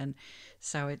input. And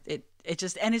so it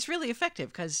just, and it's really effective,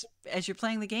 because as you're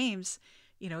playing the games,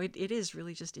 it is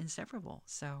really just inseparable.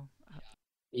 So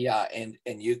yeah, and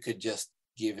you could just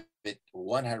give it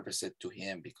 100% to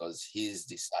him, because he's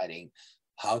deciding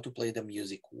how to play the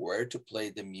music, where to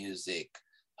play the music,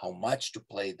 how much to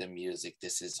play the music.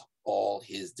 This is all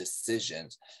his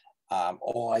decisions.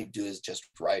 All I do is just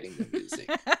writing the music.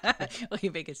 Well,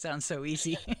 you make it sound so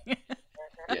easy.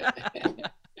 Yeah.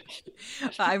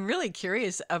 I'm really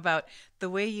curious about the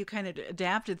way you kind of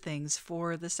adapted things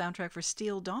for the soundtrack for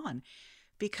Steel Dawn,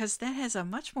 because that has a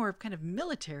much more kind of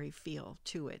military feel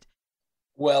to it.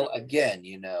 Well, again,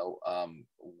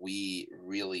 we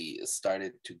really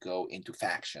started to go into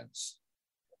factions.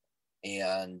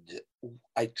 And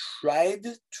I tried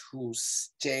to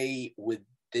stay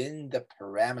within the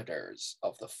parameters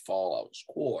of the Fallout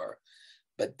score,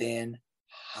 but then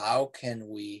how can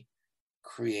we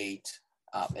create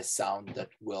a sound that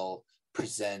will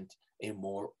present a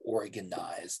more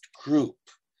organized group?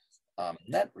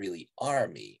 Not really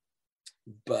army,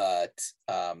 but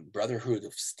Brotherhood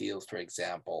of Steel, for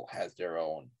example, has their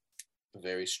own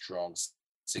very strong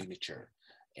signature.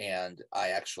 And I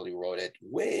actually wrote it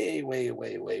way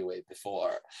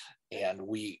before. And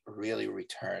we really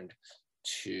returned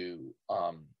to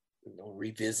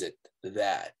revisit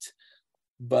that.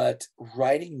 But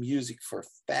writing music for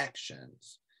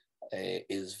factions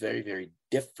is very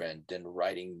different than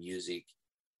writing music,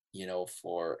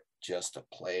 for just a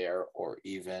player, or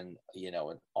even,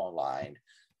 an online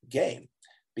game.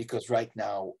 Because right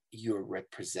now you're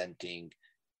representing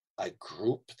a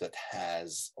group that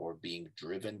has, or being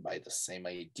driven by the same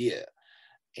idea,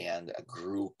 and a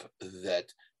group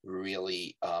that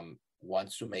really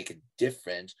wants to make a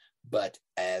difference, but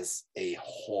as a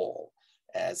whole,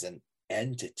 as an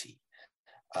entity.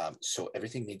 So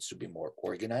everything needs to be more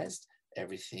organized.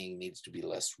 Everything needs to be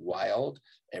less wild.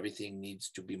 Everything needs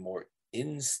to be more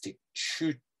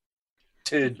instituted.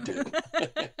 Yes,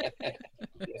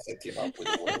 I came up with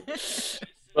a word.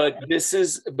 But this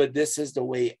is the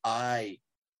way I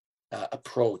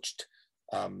approached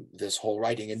this whole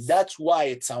writing, and that's why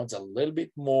it sounds a little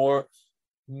bit more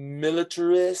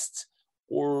militarist,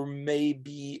 or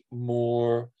maybe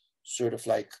more sort of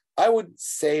like, I would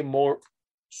say, more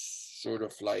sort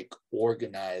of like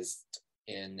organized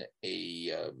in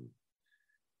a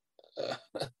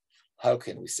how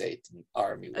can we say it, an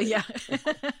army way. Yeah.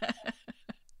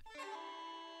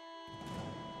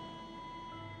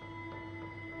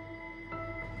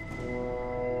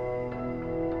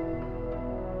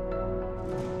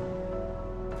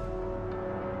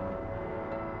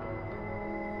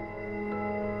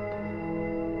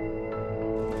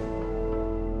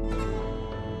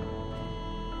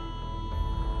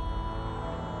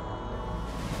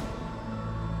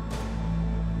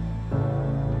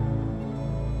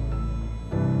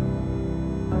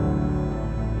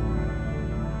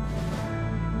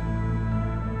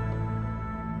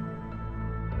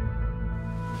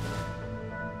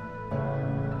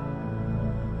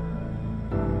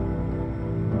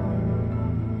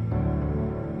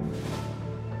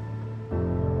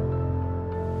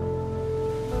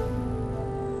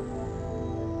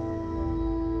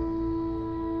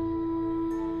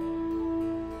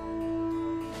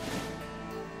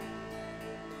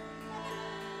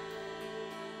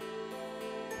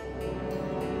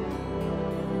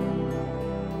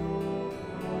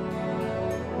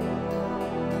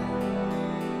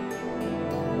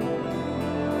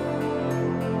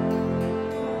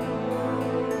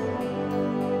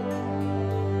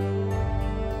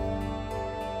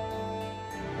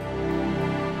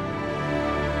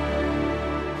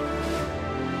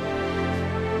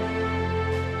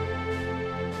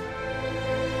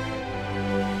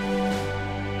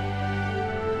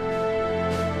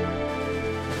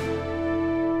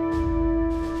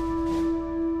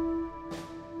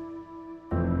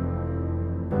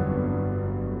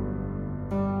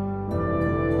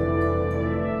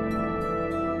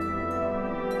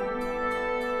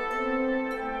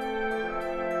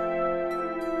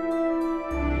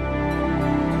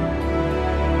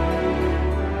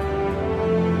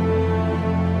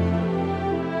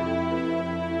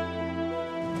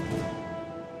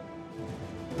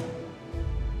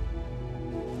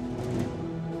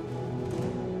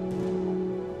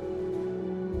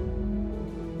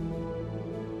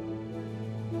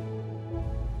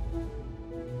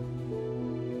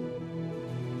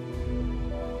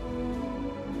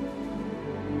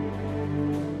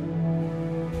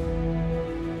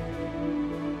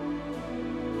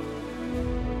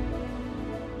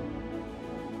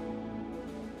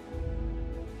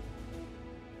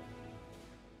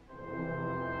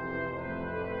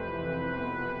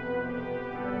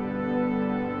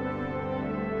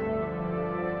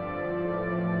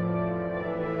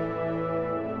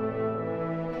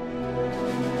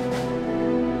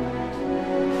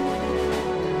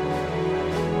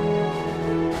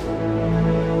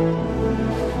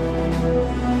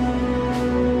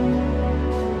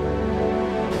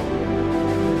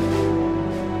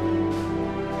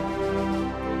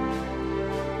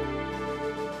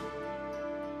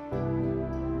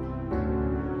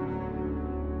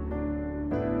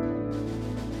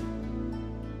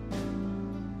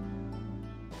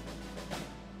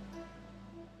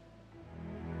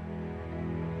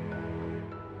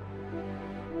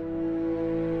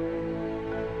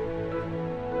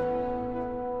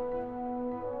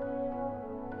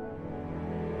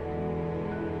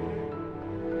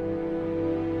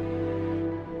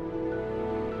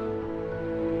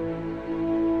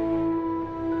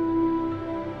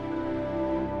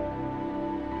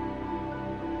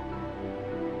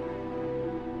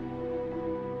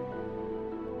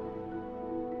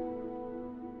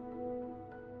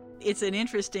 it's an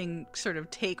interesting sort of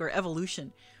take or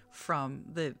evolution from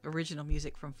the original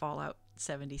music from Fallout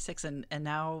 76, and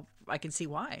now I can see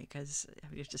why, because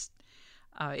it's just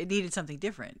it needed something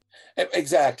different.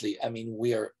 Exactly. I mean,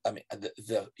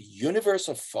 the universe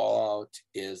of Fallout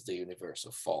is the universe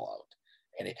of Fallout,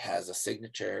 and it has a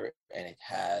signature, and it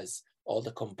has all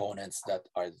the components that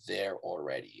are there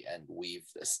already, and we've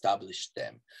established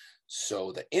them.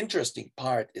 So the interesting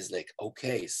part is like,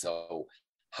 okay, so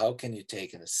how can you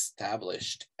take an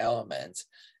established element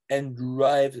and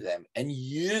drive them and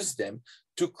use them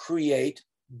to create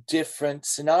different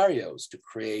scenarios, to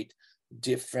create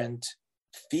different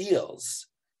feels,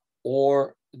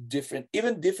 or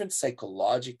even different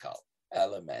psychological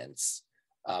elements,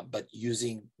 but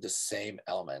using the same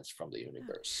elements from the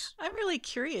universe. I'm really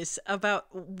curious about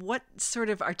what sort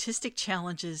of artistic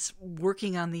challenges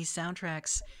working on these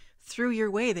soundtracks threw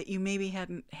your way that you maybe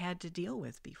hadn't had to deal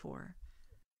with before.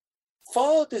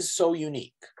 Fallout is so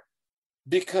unique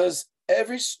because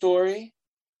every story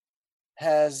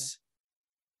has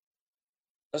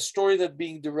a story that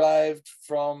being derived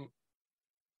from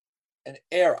an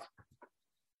era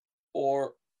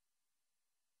or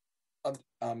a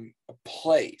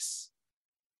place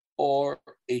or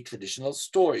a traditional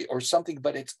story or something,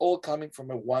 but it's all coming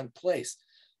from a one place.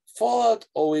 Fallout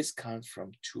always comes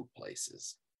from two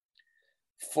places.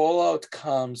 Fallout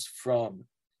comes from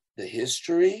the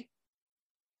history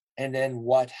and then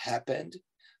what happened,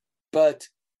 but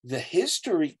the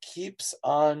history keeps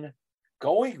on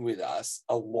going with us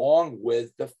along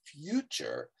with the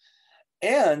future,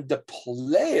 and the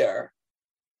player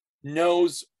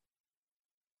knows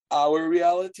our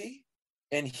reality,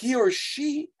 and he or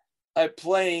she are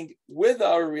playing with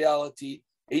our reality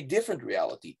a different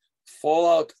reality.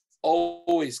 Fallout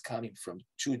always coming from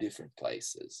two different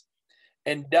places,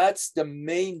 and that's the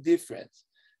main difference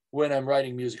when I'm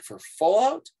writing music for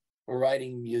Fallout or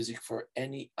writing music for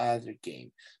any other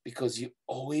game, because you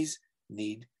always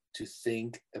need to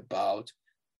think about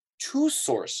two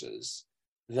sources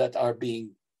that are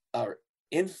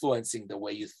influencing the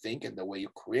way you think and the way you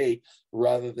create,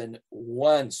 rather than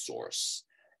one source.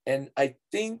 And I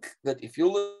think that if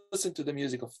you listen to the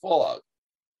music of Fallout,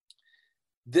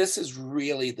 this is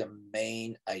really the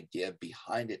main idea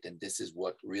behind it, and this is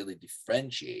what really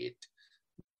differentiates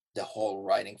the whole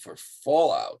writing for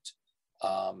Fallout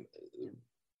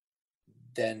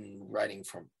than writing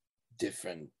from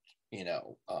different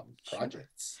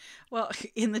projects. Sure. Well,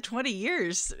 in the 20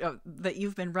 years that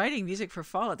you've been writing music for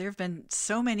Fallout, there have been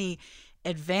so many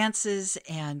advances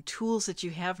and tools that you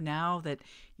have now that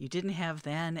you didn't have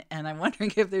then. And I'm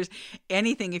wondering if there's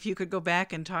anything, if you could go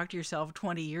back and talk to yourself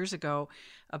 20 years ago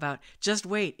about, just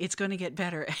wait, it's going to get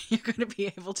better. You're going to be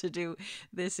able to do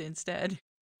this instead.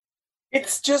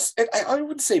 It's just, I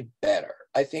wouldn't say better.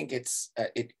 I think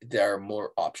there are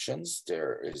more options.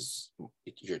 There is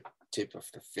your tip of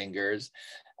the fingers.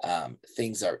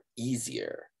 Things are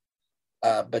easier.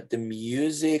 But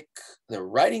the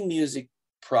writing music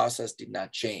process did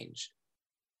not change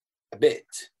a bit.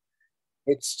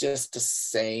 It's just the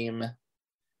same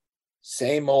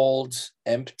old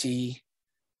empty,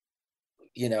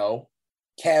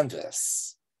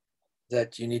 canvas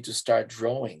that you need to start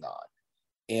drawing on.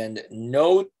 And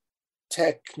no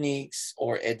techniques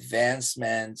or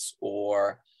advancements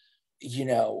or,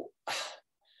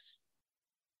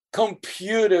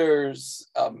 computers,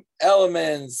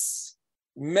 elements,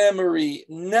 memory,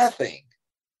 nothing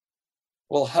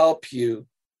will help you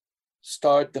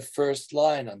start the first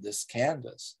line on this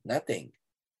canvas. Nothing.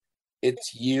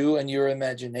 It's you and your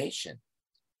imagination.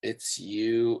 It's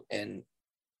you and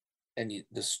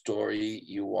the story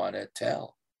you want to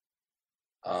tell.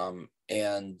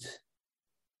 And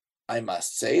I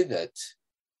must say that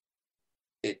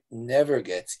it never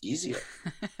gets easier.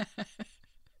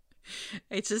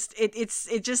 It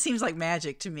just seems like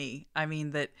magic to me. I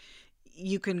mean, that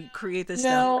you can create this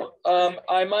stuff.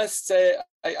 I must say,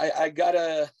 I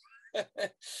gotta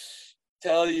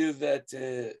tell you that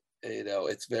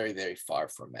it's very, very far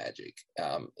from magic.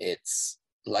 It's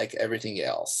like everything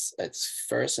else. It's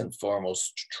first and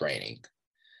foremost training.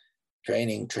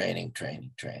 You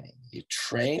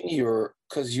train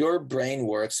because your brain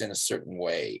works in a certain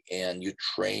way, and you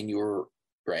train your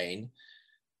brain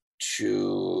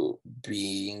to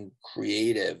being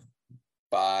creative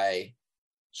by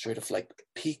sort of like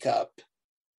pick up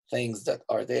things that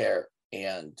are there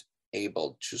and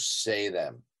able to say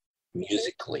them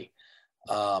musically.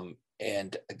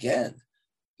 And again,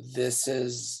 this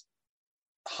is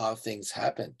how things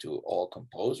happen to all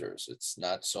composers. It's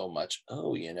not so much,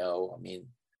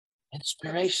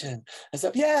 inspiration and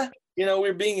stuff. Yeah,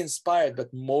 we're being inspired,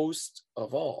 but most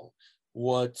of all,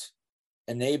 what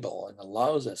enable and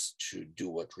allows us to do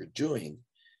what we're doing,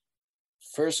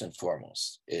 first and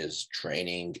foremost, is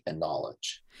training and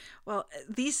knowledge. Well,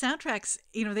 these soundtracks,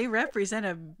 they represent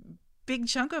a big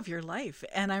chunk of your life,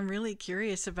 and I'm really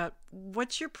curious about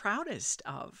what you're proudest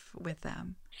of with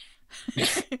them.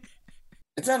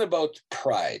 It's not about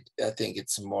pride. I think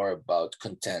it's more about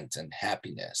content and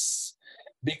happiness,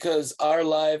 because our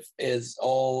life is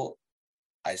all,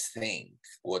 I think,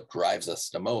 what drives us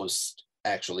the most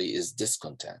actually is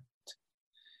discontent.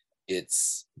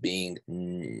 It's being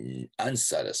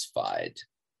unsatisfied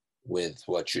with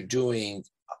what you're doing,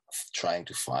 trying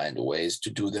to find ways to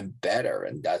do them better.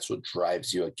 And that's what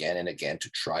drives you again and again to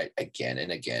try it again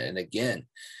and again and again.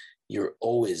 You're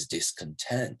always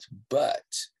discontent. But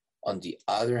on the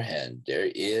other hand,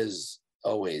 there is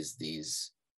always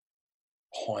these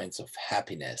points of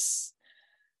happiness,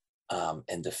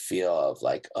 and the feel of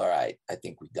like, all right, I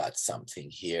think we got something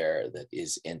here that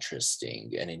is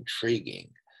interesting and intriguing.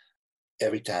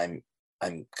 Every time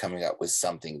I'm coming up with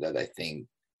something that I think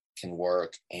can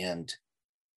work and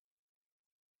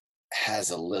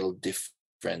has a little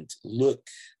different look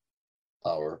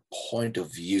or point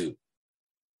of view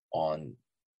on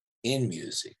in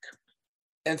music.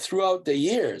 And throughout the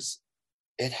years,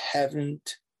 it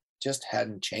hadn't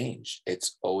changed.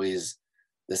 It's always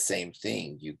the same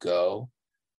thing. You go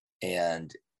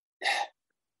and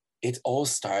it all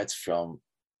starts from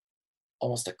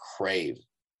almost a crave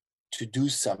to do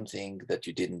something that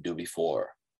you didn't do before,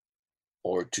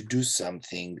 or to do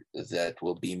something that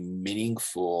will be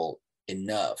meaningful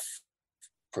enough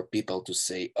for people to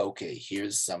say, okay,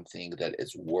 here's something that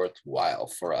is worthwhile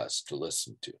for us to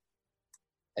listen to.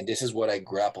 And this is what I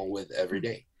grapple with every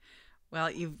day. Well,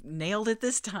 you've nailed it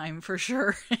this time for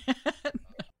sure.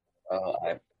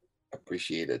 I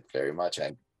appreciate it very much.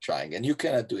 I'm trying, and you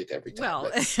cannot do it every time.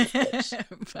 Well,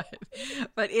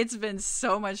 but it's been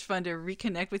so much fun to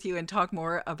reconnect with you and talk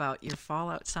more about your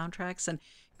Fallout soundtracks. And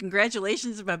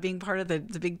congratulations about being part of the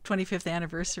big 25th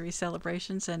anniversary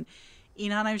celebrations. And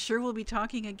Ynon, I'm sure we'll be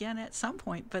talking again at some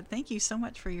point, but thank you so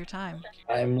much for your time.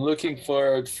 I'm looking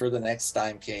forward for the next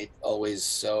time, Kate. Always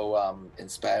so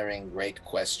inspiring, great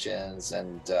questions,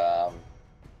 and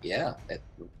yeah, a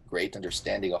great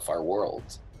understanding of our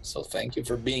world. So thank you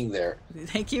for being there.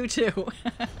 Thank you too.